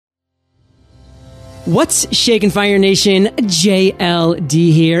What's shaking, Fire Nation?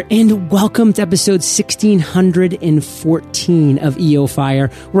 JLD here, and welcome to episode 1614 of EO Fire,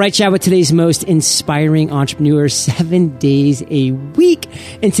 where I chat with today's most inspiring entrepreneurs 7 days a week.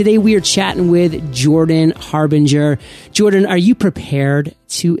 And today we are chatting with Jordan Harbinger. Jordan, are you prepared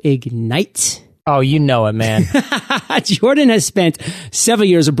to ignite? Oh, you know it, man. Jordan has spent several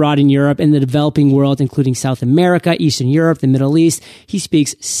years abroad in Europe and the developing world, including South America, Eastern Europe, the Middle East. He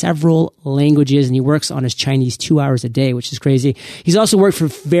speaks several languages and he works on his Chinese 2 hours a day, which is crazy. He's also worked for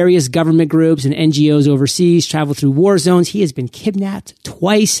various government groups and NGOs overseas, traveled through war zones. He has been kidnapped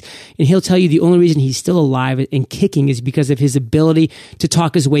twice, and he'll tell you the only reason he's still alive and kicking is because of his ability to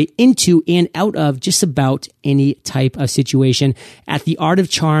talk his way into and out of just about any type of situation. At The Art of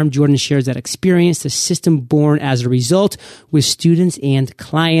Charm, Jordan shares that experience, the system born as a result, with students and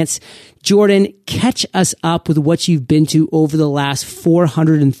clients. Jordan, catch us up with what you've been to over the last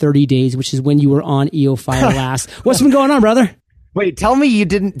 430 days, which is when you were on EO Fire last. What's been going on, brother? Wait, tell me you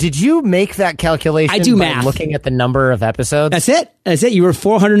didn't. Did you make that calculation? I do math. Looking at the number of episodes? That's it. You were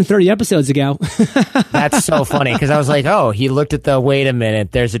 430 episodes ago. That's so funny because I was like, oh, he looked at the, wait a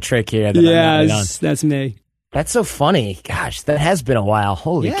minute, there's a trick here. Yes, that's me. That's so funny. Gosh, that has been a while.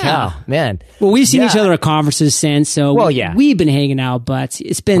 Holy cow, man. Well, we've seen each other at conferences since, so we've been hanging out, but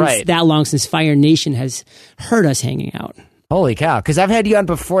it's been that long since Fire Nation has heard us hanging out. Holy cow, because I've had you on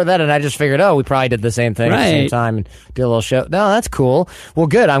before that, and I just figured, we probably did the same thing at the same time and did a little show. No, that's cool. Well,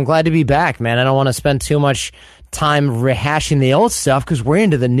 good. I'm glad to be back, man. I don't want to spend too much time rehashing the old stuff because we're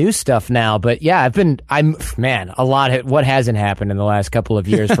into the new stuff now. But yeah, what hasn't happened in the last couple of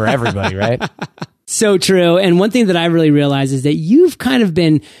years for everybody, right? So true. And one thing that I really realized is that you've kind of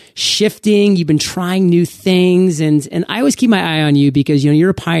been shifting, you've been trying new things, and I always keep my eye on you because,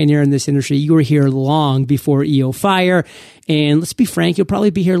 you're a pioneer in this industry. You were here long before EO Fire, and let's be frank, you'll probably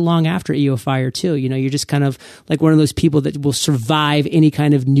be here long after EO Fire too. You're just kind of like one of those people that will survive any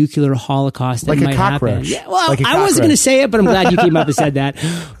kind of nuclear holocaust that might happen. Yeah, well, I wasn't going to say it, but I'm glad you came up and said that.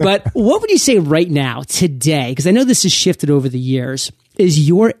 But what would you say right now, today, because I know this has shifted over the years, is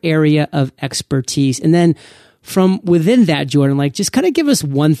your area of expertise? And then from within that, Jordan, just kind of give us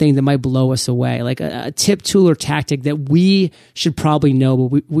one thing that might blow us away, like a tip, tool, or tactic that we should probably know,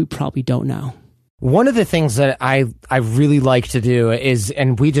 but we probably don't know. One of the things that I really like to do is,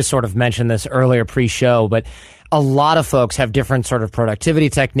 and we just sort of mentioned this earlier pre-show, but a lot of folks have different sort of productivity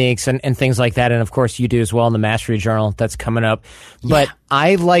techniques and things like that. And of course you do as well in the Mastery Journal that's coming up. But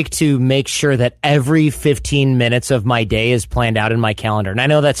I like to make sure that every 15 minutes of my day is planned out in my calendar. And I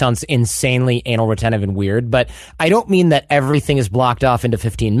know that sounds insanely anal retentive and weird, but I don't mean that everything is blocked off into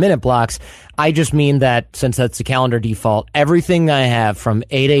 15-minute blocks. I just mean that since that's the calendar default, everything I have from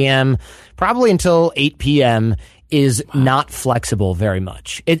 8 a.m. probably until 8 p.m. is not flexible very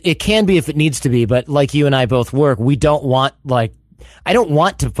much. It can be if it needs to be, but like you and I both work, I don't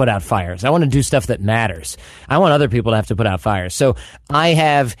want to put out fires. I want to do stuff that matters. I want other people to have to put out fires. So I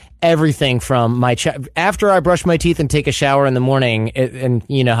have everything from after I brush my teeth and take a shower in the morning, and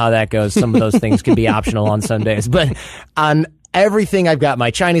you know how that goes. Some of those things can be optional on some days, but on everything, I've got my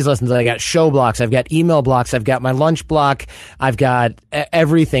Chinese lessons, I got show blocks, I've got email blocks, I've got my lunch block, I've got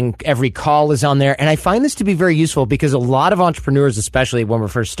everything. Every call is on there. And I find this to be very useful because a lot of entrepreneurs, especially when we're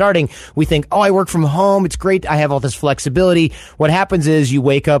first starting, we think, I work from home. It's great. I have all this flexibility. What happens is you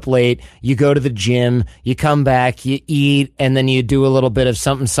wake up late, you go to the gym, you come back, you eat, and then you do a little bit of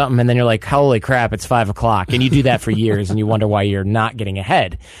something, and then you're like, holy crap, it's 5 o'clock. And you do that for years and you wonder why you're not getting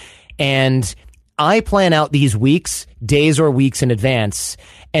ahead. And I plan out these days or weeks in advance,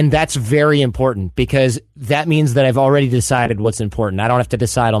 and that's very important because that means that I've already decided what's important. I don't have to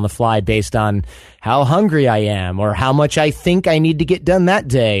decide on the fly based on how hungry I am or how much I think I need to get done that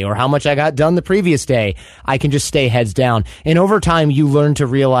day or how much I got done the previous day. I can just stay heads down. And over time, you learn to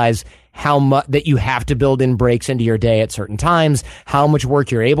realize how much that you have to build in breaks into your day at certain times, how much work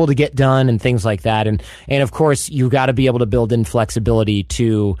you're able to get done and things like that. And of course, you got to be able to build in flexibility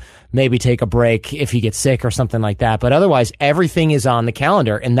to maybe take a break if you get sick or something like that. But otherwise, everything is on the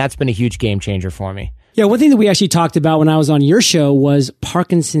calendar, and that's been a huge game changer for me. Yeah, one thing that we actually talked about when I was on your show was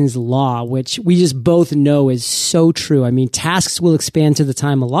Parkinson's Law, which we just both know is so true. I mean, tasks will expand to the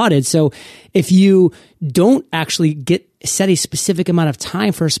time allotted. So if you don't actually set a specific amount of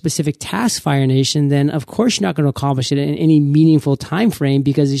time for a specific task, Fire Nation, then of course you're not going to accomplish it in any meaningful time frame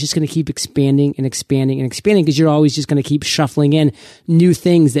because it's just going to keep expanding and expanding and expanding because you're always just going to keep shuffling in new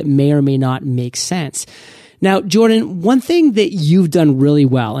things that may or may not make sense. Now, Jordan, one thing that you've done really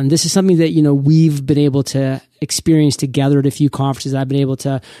well, and this is something that, we've been able to experience together at a few conferences, I've been able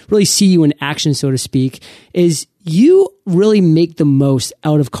to really see you in action, so to speak, is you really make the most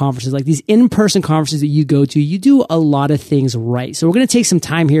out of conferences, like these in-person conferences that you go to. You do a lot of things right. So we're going to take some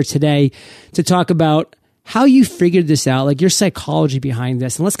time here today to talk about how you figured this out, like your psychology behind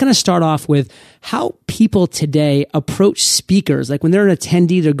this. And let's kind of start off with how people today approach speakers. Like when they're an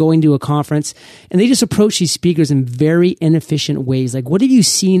attendee, they're going to a conference and they just approach these speakers in very inefficient ways. Like what have you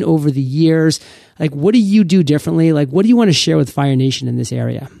seen over the years? Like what do you do differently? Like what do you want to share with Fire Nation in this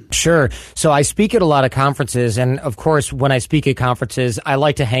area? Sure. So I speak at a lot of conferences. And of course, when I speak at conferences, I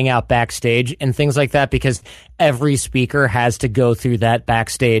like to hang out backstage and things like that because every speaker has to go through that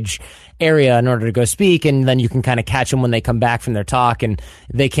backstage area in order to go speak. And then you can kind of catch them when they come back from their talk and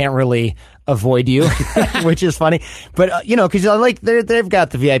they can't really avoid you, which is funny. But, because they've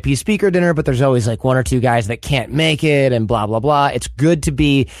got the VIP speaker dinner, but there's always like one or two guys that can't make it and blah, blah, blah. It's good to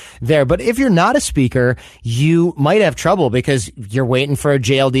be there. But if you're not a speaker, you might have trouble because you're waiting for a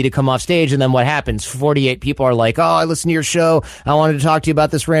JLD to come off stage. And then what happens? 48 people are like, oh, I listened to your show. I wanted to talk to you about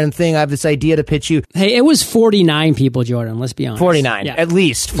this random thing. I have this idea to pitch you. Hey, it was 49 people, Jordan. Let's be honest. 49, yeah. At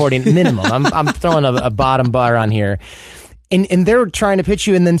least 40 minimum. I'm throwing a bottom bar on here. And they're trying to pitch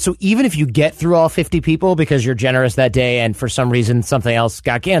you. And then, so even if you get through all 50 people because you're generous that day and for some reason something else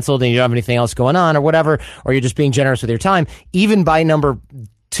got canceled and you don't have anything else going on or whatever, or you're just being generous with your time, even by number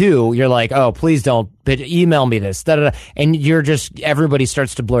 2, you're like, oh, please don't email me this. And everybody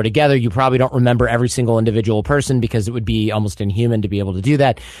starts to blur together. You probably don't remember every single individual person because it would be almost inhuman to be able to do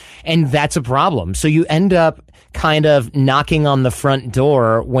that. And that's a problem. So you end up kind of knocking on the front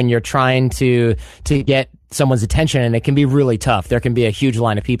door when you're trying to get someone's attention, and it can be really tough. There can be a huge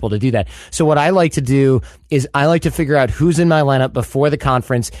line of people to do that. So what I like to do is I like to figure out who's in my lineup before the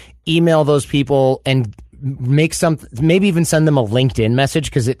conference, email those people, and maybe even send them a LinkedIn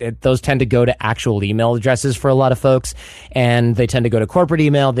message because those tend to go to actual email addresses for a lot of folks, and they tend to go to corporate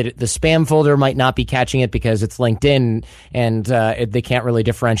email. The spam folder might not be catching it because it's LinkedIn, and they can't really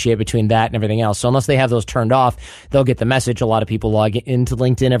differentiate between that and everything else. So unless they have those turned off, they'll get the message. A lot of people log into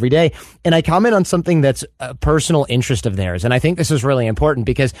LinkedIn every day, and I comment on something that's a personal interest of theirs, and I think this is really important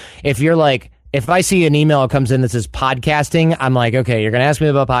because if I see an email that comes in that says podcasting, I'm like, okay, you're going to ask me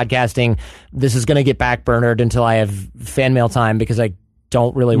about podcasting. This is going to get backburnered until I have fan mail time because I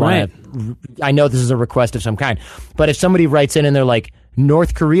don't really want to. I know this is a request of some kind. But if somebody writes in and they're like,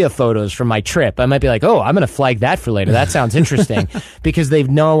 North Korea photos from my trip, I might be like, oh, I'm going to flag that for later. That sounds interesting because they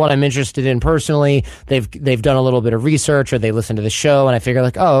know what I'm interested in personally. They've done a little bit of research or they listen to the show and I figure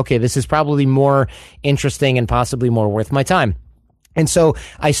like, oh, okay, this is probably more interesting and possibly more worth my time. And so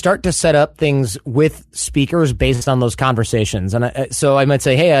I start to set up things with speakers based on those conversations. And so I might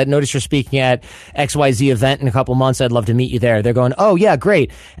say, hey, I noticed you're speaking at XYZ event in a couple months. I'd love to meet you there. They're going, oh, yeah,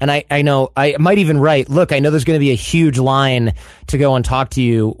 great. And I know I might even write, look, I know there's going to be a huge line to go and talk to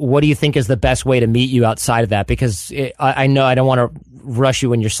you. What do you think is the best way to meet you outside of that? Because I know I don't want to rush you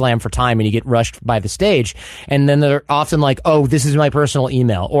when you're slammed for time and you get rushed by the stage. And then they're often like, oh, this is my personal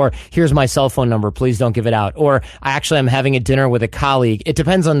email, or here's my cell phone number. Please don't give it out. Or I'm having a dinner with a colleague. It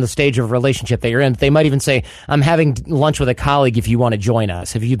depends on the stage of relationship that you're in. They might even say, I'm having lunch with a colleague if you want to join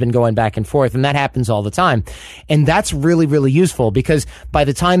us, if you've been going back and forth. And that happens all the time. And that's really, really useful because by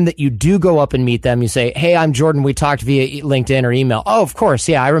the time that you do go up and meet them, you say, hey, I'm Jordan. We talked via LinkedIn or email. Oh, of course.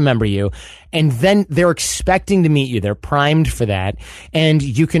 Yeah, I remember you. And then they're expecting to meet you. They're primed for that. And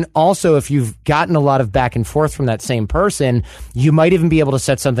you can also, if you've gotten a lot of back and forth from that same person, you might even be able to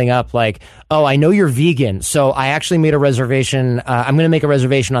set something up like, oh, I know you're vegan, so I actually made a reservation. I'm going to make a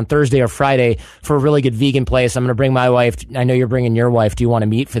reservation on Thursday or Friday for a really good vegan place. I'm going to bring my wife. I know you're bringing your wife. Do you want to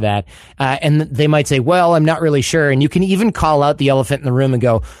meet for that? And they might say, well, I'm not really sure. And you can even call out the elephant in the room and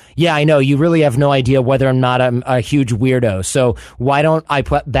go, yeah, I know you really have no idea whether or not I'm a huge weirdo. So why don't I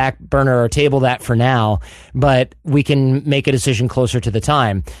put back burner or table that for now, but we can make a decision closer to the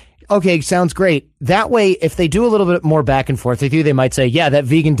time. Okay, sounds great. That way, if they do a little bit more back and forth with you, they might say, yeah, that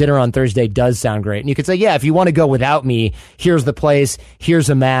vegan dinner on Thursday does sound great. And you could say, yeah, if you want to go without me, here's the place, here's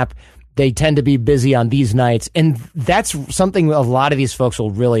a map. They tend to be busy on these nights. And that's something a lot of these folks will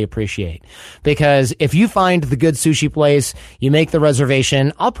really appreciate. Because if you find the good sushi place, you make the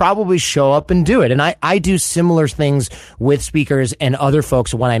reservation, I'll probably show up and do it. And I do similar things with speakers and other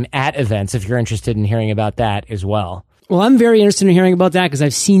folks when I'm at events, if you're interested in hearing about that as well. Well, I'm very interested in hearing about that because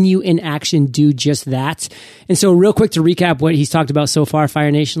I've seen you in action do just that. And so real quick to recap what he's talked about so far, Fire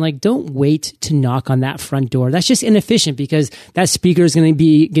Nation, like don't wait to knock on that front door. That's just inefficient because that speaker is going to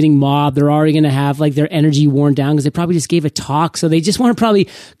be getting mobbed. They're already going to have like their energy worn down because they probably just gave a talk. So they just want to probably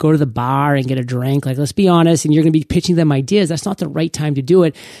go to the bar and get a drink. Like, let's be honest. And you're going to be pitching them ideas. That's not the right time to do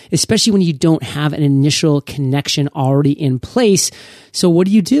it, especially when you don't have an initial connection already in place. So what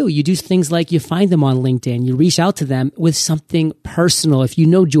do? You do things like you find them on LinkedIn. You reach out to them with something personal. If you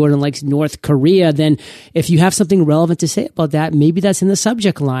know Jordan likes North Korea, then if you have something relevant to say about that, maybe that's in the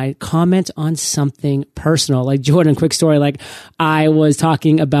subject line. Comment on something personal. Like Jordan, quick story. Like I was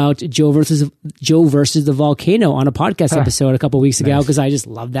talking about Joe versus the volcano on a podcast episode a couple weeks ago because I just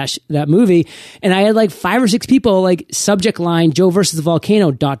love that movie. And I had like 5 or 6 people like subject line Joe versus the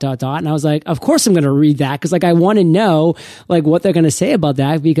volcano ... And I was like, of course I'm going to read that because like I want to know like what they're going to say about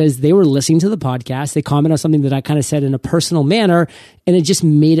that because they were listening to the podcast. They comment on something that I kind of said in a personal manner and it just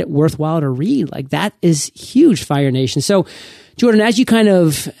made it worthwhile to read. Like that is huge, Fire Nation. So Jordan, as you kind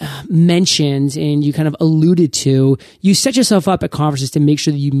of mentioned and you kind of alluded to, you set yourself up at conferences to make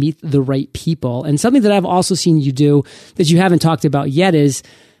sure that you meet the right people. And something that I've also seen you do that you haven't talked about yet is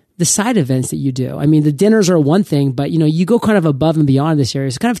the side events that you do. I mean, the dinners are one thing, but you go kind of above and beyond this area.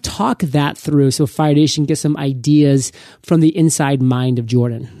 So kind of talk that through so Fire Nation gets some ideas from the inside mind of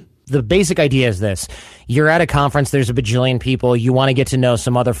Jordan. The basic idea is this. You're at a conference, there's a bajillion people, you want to get to know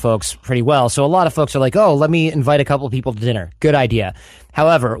some other folks pretty well. So a lot of folks are like, oh, let me invite a couple of people to dinner. Good idea.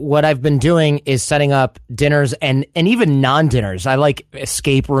 However, what I've been doing is setting up dinners and even non-dinners. I like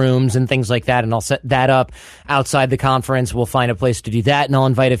escape rooms and things like that, and I'll set that up outside the conference. We'll find a place to do that, and I'll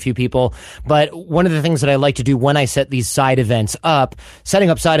invite a few people. But one of the things that I like to do when I set these side events up, setting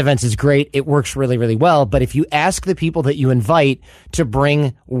up side events is great. It works really, really well. But if you ask the people that you invite to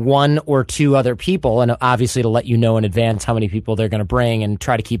bring 1 or 2 other people, and obviously to let you know in advance how many people they're going to bring and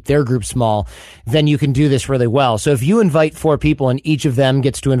try to keep their group small, then you can do this really well. So if you invite 4 people and each of them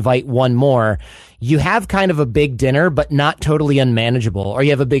gets to invite 1 more, you have kind of a big dinner, but not totally unmanageable. Or you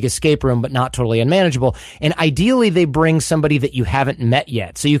have a big escape room, but not totally unmanageable. And ideally, they bring somebody that you haven't met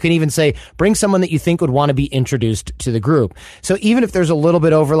yet. So you can even say, bring someone that you think would want to be introduced to the group. So even if there's a little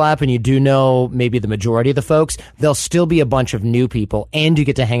bit overlap and you do know maybe the majority of the folks, there'll still be a bunch of new people, and you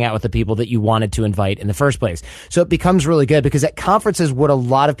get to hang out with the people that you wanted to invite in the first place. So it becomes really good because at conferences, what a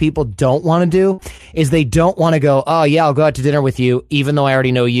lot of people don't want to do is they don't want to go, oh yeah, I'll go out to dinner with you, even though I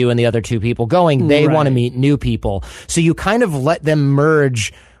already know you and the other 2 people going. They want to meet new people. So you kind of let them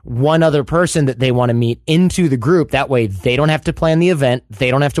merge one other person that they want to meet into the group. That way they don't have to plan the event.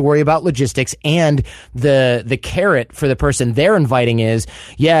 They don't have to worry about logistics. And the carrot for the person they're inviting is,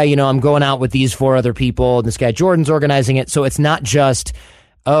 yeah, I'm going out with these 4 other people. And this guy Jordan's organizing it. So it's not just,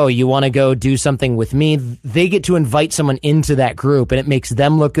 oh, you want to go do something with me? They get to invite someone into that group, and it makes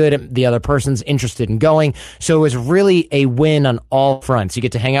them look good. The other person's interested in going. So it was really a win on all fronts. You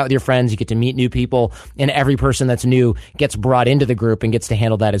get to hang out with your friends, you get to meet new people, and every person that's new gets brought into the group and gets to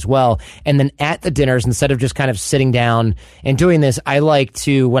handle that as well. And then at the dinners, instead of just kind of sitting down and doing this, I like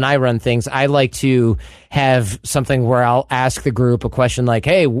to, when I run things, I like to have something where I'll ask the group a question like,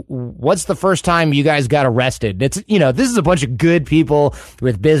 hey, what's the first time you guys got arrested? It's, this is a bunch of good people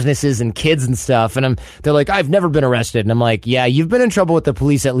with businesses and kids and stuff. And they're like, I've never been arrested. And I'm like, yeah, you've been in trouble with the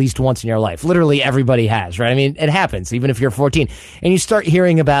police at least once in your life. Literally everybody has, right? I mean, it happens, even if you're 14. And you start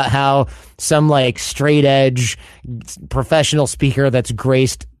hearing about how some like straight edge professional speaker that's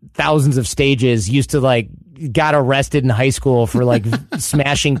graced thousands of stages used to like got arrested in high school for like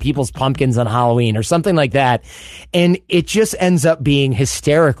smashing people's pumpkins on Halloween or something like that. And it just ends up being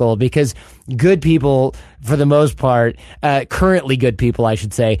hysterical because good people, for the most part, currently good people, I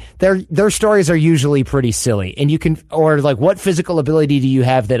should say, their stories are usually pretty silly. And you can, or like, what physical ability do you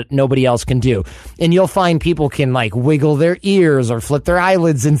have that nobody else can do? And you'll find people can like wiggle their ears or flip their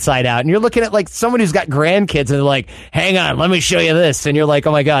eyelids inside out. And you're looking at like someone who's got grandkids and they're like, hang on, let me show you this. And you're like,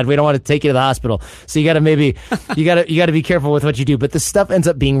 oh my God, we don't want to take you to the hospital. So you got to maybe, you got to be careful with what you do. But this stuff ends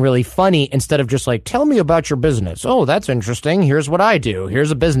up being really funny instead of just like, tell me about your business. Oh, that's interesting. Here's what I do.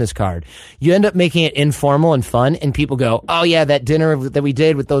 Here's a business card. You end up making it informal and fun, and people go, oh yeah, that dinner that we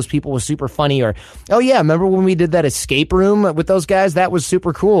did with those people was super funny, or oh yeah, remember when we did that escape room with those guys? That was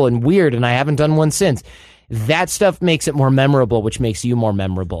super cool and weird, and I haven't done one since. That stuff makes it more memorable, which makes you more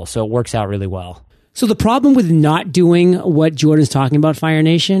memorable, so it works out really well. So the problem with not doing what Jordan's talking about, Fire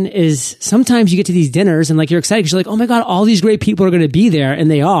Nation, is sometimes you get to these dinners and like you're excited because you're like, oh my God, all these great people are going to be there,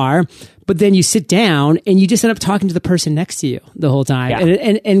 and they are. but then you sit down and you just end up talking to the person next to you the whole time.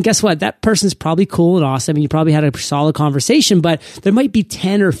 Yeah. And guess what? That person's probably cool and awesome, and you probably had a solid conversation, but there might be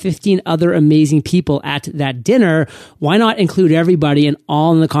 10 or 15 other amazing people at that dinner. Why not include everybody and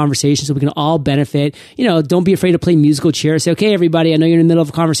all in the conversation so we can all benefit? Don't be afraid to play musical chairs. Say, okay, everybody, I know you're in the middle of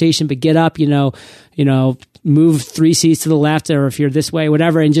a conversation, but get up, move 3 seats to the left, or if you're this way,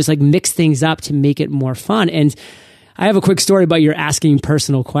 whatever, and just like mix things up to make it more fun. And I have a quick story about your asking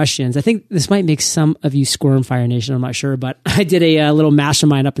personal questions. I think this might make some of you squirm, Fire Nation. I'm not sure, but I did a little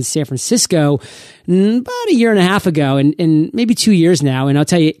mastermind up in San Francisco about a year and a half ago, and maybe 2 years now. And I'll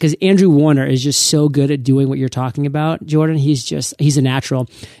tell you, because Andrew Warner is just so good at doing what you're talking about, Jordan. He's a natural.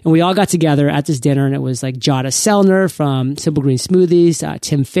 And we all got together at this dinner, and it was like Jada Selner from Simple Green Smoothies,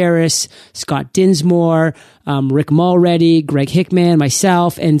 Tim Ferriss, Scott Dinsmore, Rick Mulready, Greg Hickman,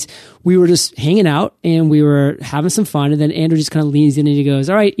 myself, and we were just hanging out and we were having some fun. And then Andrew just kind of leans in and he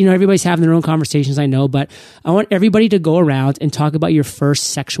goes, all right, everybody's having their own conversations, I know, but I want everybody to go around and talk about your first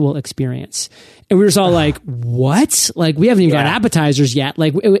sexual experience. And we were just all like, what? Like, we haven't even got appetizers yet.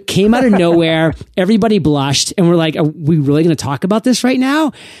 Like, it came out of nowhere. Everybody blushed. And we're like, are we really going to talk about this right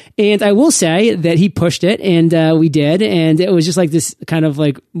now? And I will say that he pushed it, and we did. And it was just like this kind of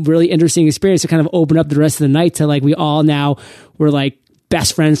like really interesting experience to kind of open up the rest of the night to like, we all now were like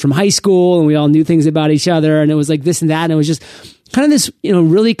best friends from high school, and we all knew things about each other. And it was like this and that. And it was just kind of this,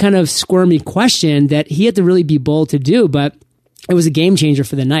 really kind of squirmy question that he had to really be bold to do. But it was a game changer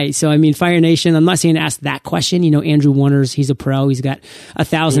for the night. So, I mean, Fire Nation, I'm not saying to ask that question. Andrew Warner's, he's a pro. He's got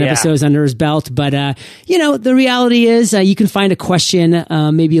 1,000 episodes under his belt. But, the reality is you can find a question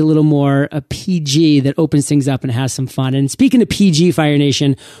maybe a little more PG that opens things up and has some fun. And speaking of PG, Fire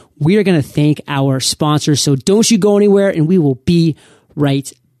Nation, we are going to thank our sponsors. So don't you go anywhere, and we will be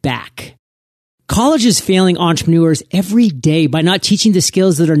right back. College is failing entrepreneurs every day by not teaching the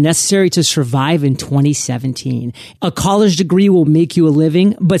skills that are necessary to survive in 2017. A college degree will make you a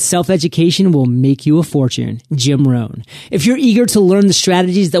living, but self-education will make you a fortune. Jim Rohn. If you're eager to learn the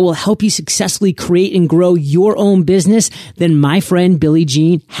strategies that will help you successfully create and grow your own business, then my friend Billy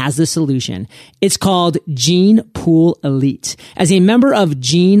Jean has the solution. It's called Gene Pool Elite. As a member of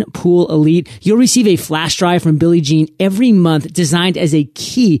Gene Pool Elite, you'll receive a flash drive from Billy Jean every month designed as a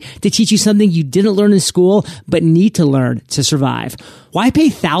key to teach you something you didn't learn in school, but need to learn to survive. Why pay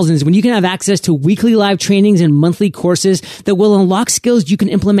thousands when you can have access to weekly live trainings and monthly courses that will unlock skills you can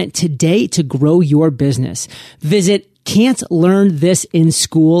implement today to grow your business? Visit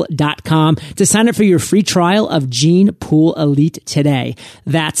can'tlearnthisInschool.com to sign up for your free trial of Gene Pool Elite today.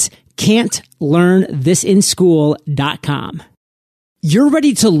 That's can'tlearnthisInschool.com. You're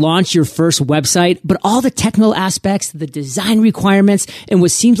ready to launch your first website, but all the technical aspects, the design requirements, and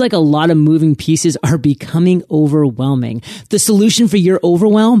what seems like a lot of moving pieces are becoming overwhelming. The solution for your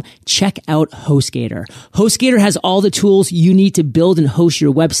overwhelm? Check out HostGator. HostGator has all the tools you need to build and host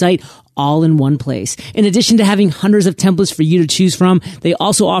your website all in one place. In addition to having hundreds of templates for you to choose from, they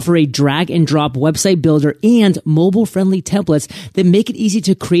also offer a drag and drop website builder and mobile friendly templates that make it easy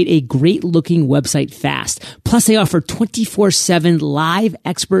to create a great looking website fast. Plus they offer 24/7 live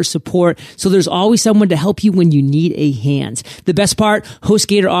expert support, so there's always someone to help you when you need a hand. The best part,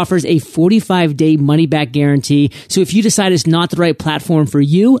 HostGator offers a 45-day money-back guarantee, so if you decide it's not the right platform for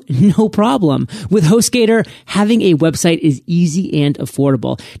you, no problem. With HostGator, having a website is easy and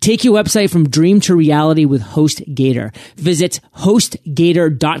affordable. Take your website from dream to reality with HostGator. Visit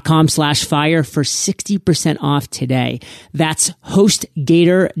HostGator.com/fire for 60% off today. That's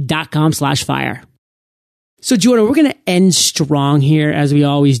HostGator.com/fire. So Jordan, we're going to end strong here as we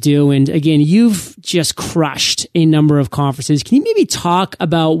always do. And again, you've just crushed a number of conferences. Can you maybe talk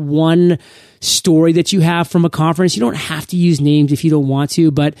about one story that you have from a conference? You don't have to use names if you don't want to,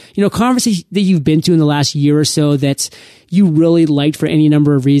 but conferences that you've been to in the last year or so that you really liked for any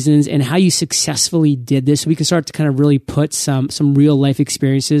number of reasons, and how you successfully did this. So we can start to kind of really put some real life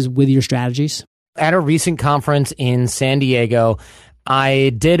experiences with your strategies. At a recent conference in San Diego,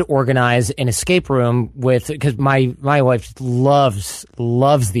 I did organize an escape room because my wife loves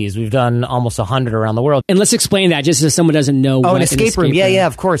these. We've done almost 100 around the world. And let's explain that just so someone doesn't know. Oh, an escape room. Yeah,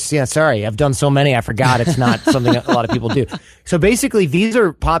 of course. Yeah, sorry. I've done so many, I forgot. It's not something a lot of people do. So basically, these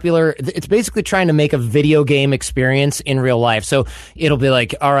are popular. It's basically trying to make a video game experience in real life. So it'll be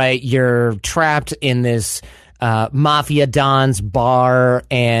like, all right, you're trapped in this mafia don's bar,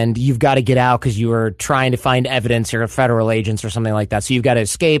 and you've got to get out because you were trying to find evidence. You're federal agents or something like that. So you've got to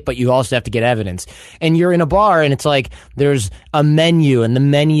escape, but you also have to get evidence. And you're in a bar, and it's like there's a menu, and the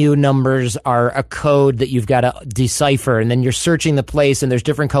menu numbers are a code that you've got to decipher. And then you're searching the place, and there's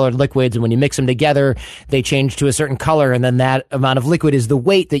different colored liquids, and when you mix them together, they change to a certain color, and then that amount of liquid is the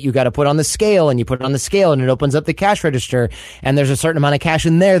weight that you got to put on the scale, and you put it on the scale, and it opens up the cash register, and there's a certain amount of cash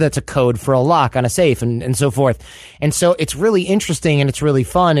in there that's a code for a lock on a safe, and so forth. And so it's really interesting and it's really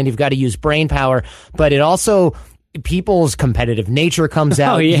fun, and you've got to use brain power, but it also, people's competitive nature comes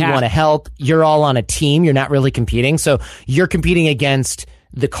out. You want to help. You're all on a team. You're not really competing. So you're competing against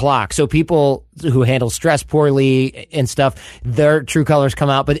the clock. So people who handle stress poorly and stuff, their true colors come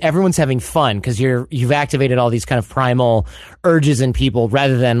out, but everyone's having fun because you've activated all these kind of primal urges in people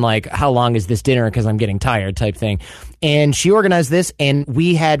rather than like, how long is this dinner because I'm getting tired type thing. And she organized this, and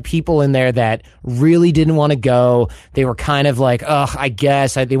we had people in there that really didn't want to go. They were kind of like, I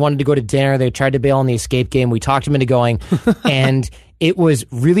guess. They wanted to go to dinner. They tried to bail on the escape game. We talked them into going, and it was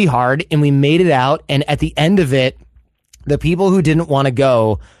really hard, and we made it out. And at the end of it, the people who didn't want to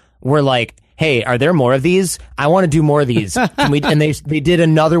go were like, hey, are there more of these? I want to do more of these. And they did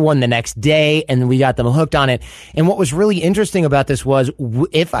another one the next day, and we got them hooked on it. And what was really interesting about this was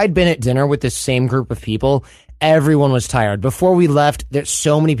if I'd been at dinner with this same group of people, everyone was tired. Before we left, there's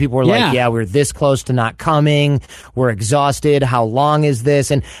so many people were like, we're this close to not coming. We're exhausted. How long is this?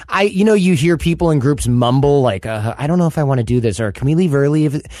 And you hear people in groups mumble like, I don't know if I want to do this, or can we leave early?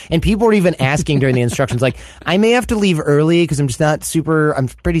 And people were even asking during the instructions, like, I may have to leave early because I'm just I'm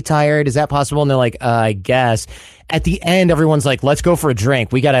pretty tired. Is that possible? And they're like, I guess. At the end, everyone's like, let's go for a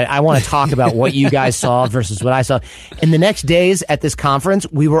drink. I want to talk about what you guys saw versus what I saw. And the next days at this conference,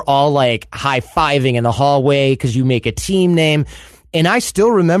 we were all like high-fiving in the hallway because you make a team name. And I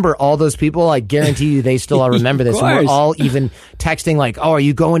still remember all those people. I guarantee you they still all remember this. And we're all even texting like, oh, are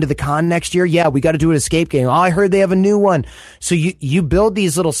you going to the con next year? Yeah, we got to do an escape game. Oh, I heard they have a new one. So you build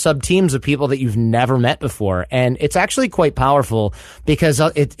these little sub-teams of people that you've never met before. And it's actually quite powerful because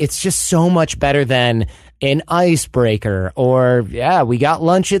it's just so much better than an icebreaker or, we got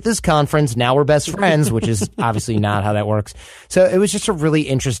lunch at this conference. Now we're best friends, which is obviously not how that works. So it was just a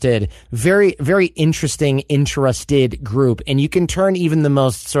really very, very interested group. And you can turn even the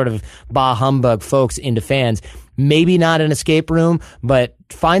most sort of bah humbug folks into fans. Maybe not an escape room, but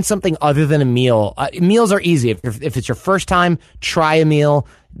find something other than a meal. Meals are easy. If it's your first time, try a meal.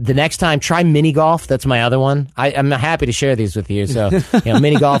 The next time, try mini golf. That's my other one. I'm happy to share these with you. So,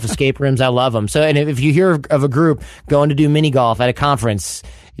 mini golf, escape rooms, I love them. So, and if you hear of a group going to do mini golf at a conference,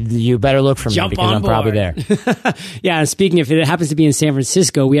 you better look for me because I'm probably there. Yeah, and speaking of it happens to be in San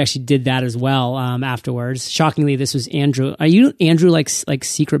Francisco, we actually did that as well afterwards. Shockingly, this was Andrew. Are you Andrew like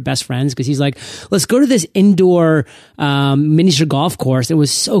secret best friends? Because he's like, let's go to this indoor miniature golf course. It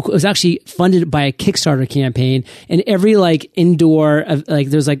was actually funded by a Kickstarter campaign, and every like indoor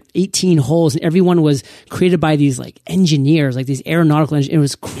there's like 18 holes, and everyone was created by these like engineers, like these aeronautical engineers. It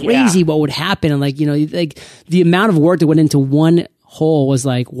was crazy what would happen, and like the amount of work that went into one hole was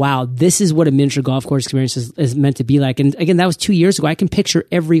like, wow, this is what a miniature golf course experience is meant to be like. And again, that was 2 years ago. I can picture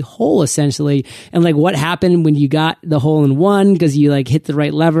every hole essentially, and like what happened when you got the hole in one because you like hit the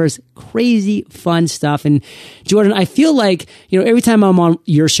right levers. Crazy fun stuff. And Jordan, I feel like every time I'm on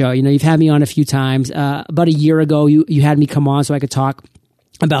your show, you've had me on a few times. About a year ago, you had me come on so I could talk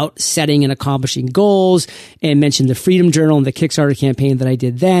about setting and accomplishing goals, and mentioned the Freedom Journal and the Kickstarter campaign that I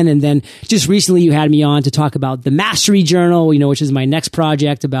did then. And then just recently you had me on to talk about the Mastery Journal, which is my next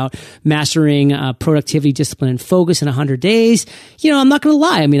project about mastering productivity, discipline, and focus in 100 days. I'm not going to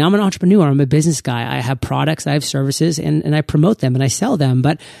lie. I mean, I'm an entrepreneur. I'm a business guy. I have products, I have services, and I promote them and I sell them.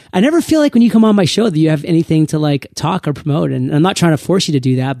 But I never feel like when you come on my show that you have anything to like talk or promote. And I'm not trying to force you to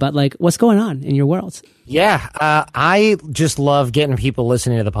do that, but like what's going on in your world? Yeah, I just love getting people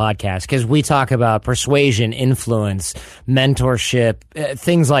listening to the podcast because we talk about persuasion, influence, mentorship,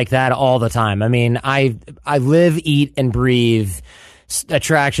 things like that all the time. I mean, I live, eat, and breathe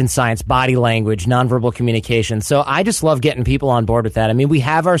attraction science, body language, nonverbal communication. So I just love getting people on board with that. I mean, we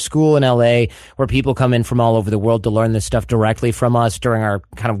have our school in LA where people come in from all over the world to learn this stuff directly from us during our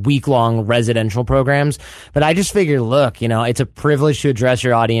kind of week-long residential programs. But I just figured, look, it's a privilege to address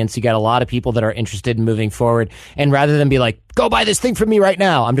your audience. You got a lot of people that are interested in moving forward. And rather than be like, go buy this thing from me right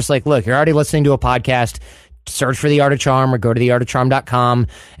now, I'm just like, look, you're already listening to a podcast. search for The Art of Charm or go to theartofcharm.com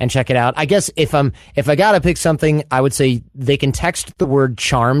and check it out. I guess if I gotta pick something, I would say they can text the word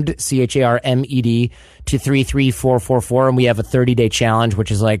charmed, CHARMED, to 33444, and we have a 30-day challenge, which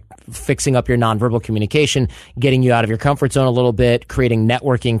is like fixing up your nonverbal communication, getting you out of your comfort zone a little bit, creating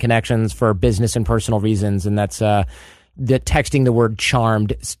networking connections for business and personal reasons, and that's texting the word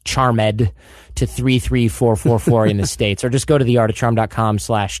charmed to 33444 in the States, or just go to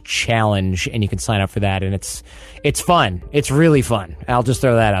theartofcharm.com/challenge and you can sign up for that. And it's fun. It's really fun. I'll just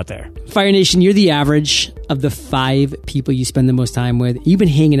throw that out there. Fire Nation, you're the average of the 5 people you spend the most time with. You've been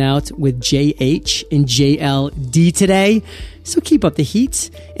hanging out with JH and JLD today. So keep up the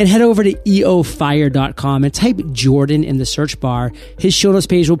heat and head over to eofire.com and type Jordan in the search bar. His show notes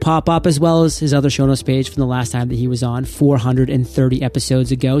page will pop up, as well as his other show notes page from the last time that he was on 430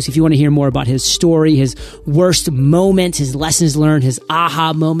 episodes ago. So if you want to hear more about his story, his worst moment, his lessons learned, his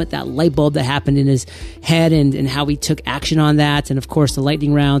aha moment, that light bulb that happened in his head and how he took action on that, and of course the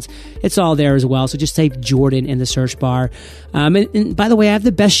lightning rounds, it's all there as well. So just type Jordan in the search bar. And by the way, I have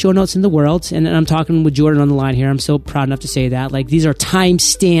the best show notes in the world, and I'm talking with Jordan on the line here. I'm so proud enough to say that. Like, these are time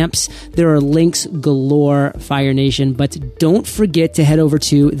stamps. There are links galore, Fire Nation. But don't forget to head over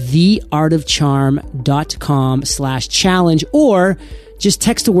to theartofcharm.com/challenge, or just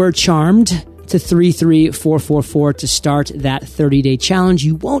text the word charmed to 33444 to start that 30-day challenge.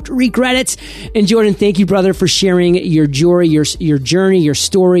 You won't regret it. And Jordan, thank you, brother, for sharing your journey, your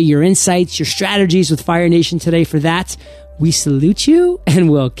story, your insights, your strategies with Fire Nation today. For that, we salute you, and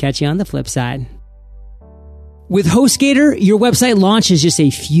we'll catch you on the flip side. With HostGator, your website launch is just a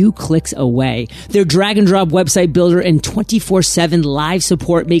few clicks away. Their drag-and-drop website builder and 24/7 live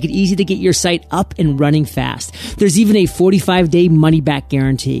support make it easy to get your site up and running fast. There's even a 45-day money-back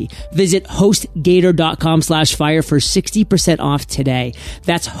guarantee. Visit HostGator.com/fire for 60% off today.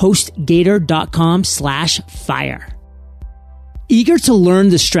 That's HostGator.com/fire. Eager to learn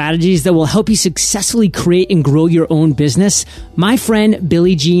the strategies that will help you successfully create and grow your own business? My friend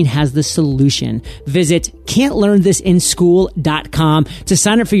Billie Jean has the solution. Visit can'tlearnthisInschool.com to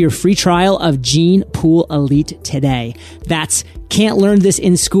sign up for your free trial of Gene Pool Elite today. That's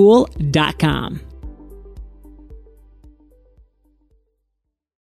can'tlearnthisInschool.com.